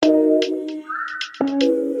Hey,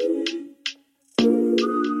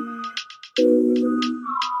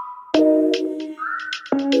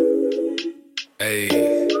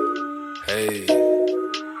 hey,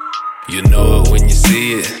 you know it when you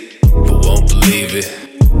see it, but won't believe it.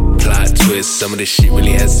 Plot twist, some of this shit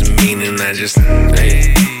really has some meaning. I've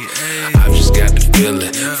just got the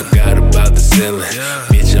feeling, forgot about the ceiling.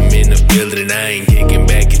 Bitch, I'm in the building, I ain't kicking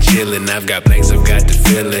back and chilling. I've got blanks, I've got the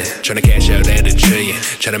feeling. Tryna cash out at $1 trillion,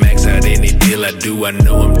 tryna max out any deal I do. I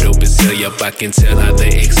know I'm dope as hell, yup, I can tell how they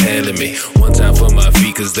exhaling me. One time for my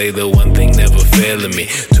feet, cause they the one thing never failing me.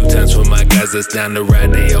 2 times for my guys that's down the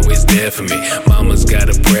ride, they always there for me. Mama's got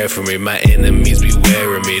a prayer for me, my enemies be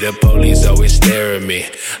wearing me. The police always stare at me.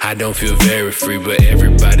 I don't feel very free, but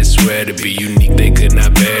everybody swear to be unique, they could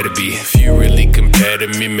not bear to be. If you really compare to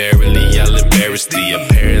me merrily, y'all embarrassed thee.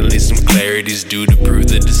 Apparently some clarity's due to prove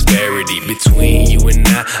the disparity between you and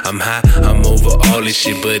I'm high, I'm over all this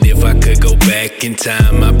shit. But if I could go back in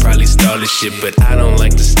time, I'd probably stall this shit. But I don't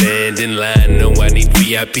like to stand in line, no, I need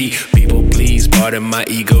VIP. People please, pardon my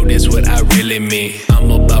ego, that's what I really mean.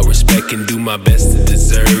 I'm about respect and do my best to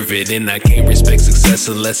deserve it. And I can't respect success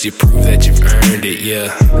unless you prove that you've earned it,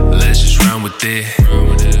 yeah. Let's just run with it,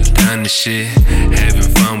 done the shit, having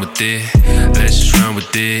fun with it. Let's just run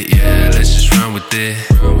with it, yeah, let's just run with it.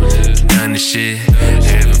 Done the shit,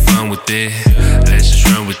 having fun with it. Let's just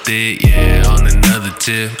run with it, yeah, on another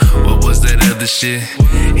tip. What was that other shit?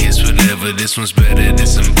 It's whatever, this one's better than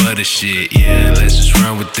some butter shit. Yeah, let's just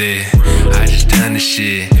run with it. I just done the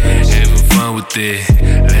shit, having fun with it.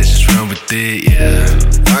 Let's just run with it, yeah.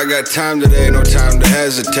 I got time today, no time to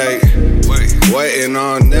hesitate. Waiting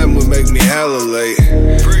on them would make me hella late.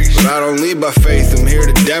 But I don't lead by faith, I'm here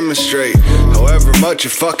to demonstrate. However much it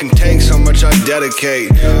fucking takes, how much I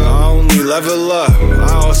dedicate. I only level up,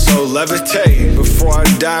 I also levitate. Before I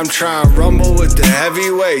die, I'm trying to rumble with the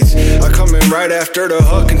heavyweights. I come in right after the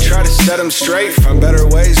hook and try to set them straight. Find better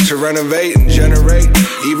ways to renovate and generate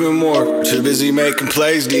even more. Too busy making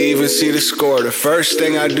plays to even see the score. The first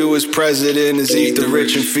thing I do as president is eat the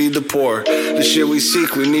rich and feed the poor. The shit we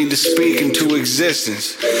seek, we need to speak into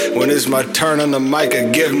existence. When it's my turn on the mic, I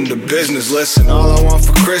give them the business. Listen, all I want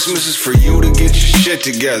for Christmas is for you to get your shit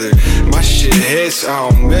together. My shit hits, I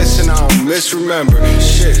don't miss and I don't misremember.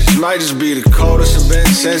 Shit, this might just be the coldest I've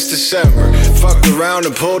been since December. Fucked around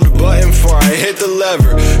and pulled the button before I hit the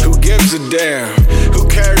lever. Who gives a damn? Who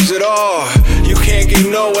cares at all? You can't get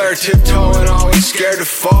nowhere tiptoeing, always scared to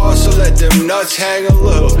fall. So let them nuts hang a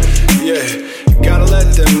little. Yeah, you gotta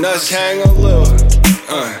let them nuts hang a little.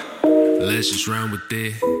 Let's just run with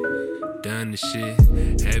it, done the shit,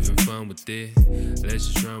 having fun with it. Let's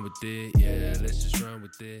just run with it, yeah, let's just run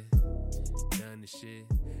with it. Done the shit,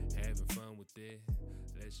 having fun with it.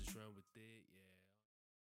 Let's just run with it.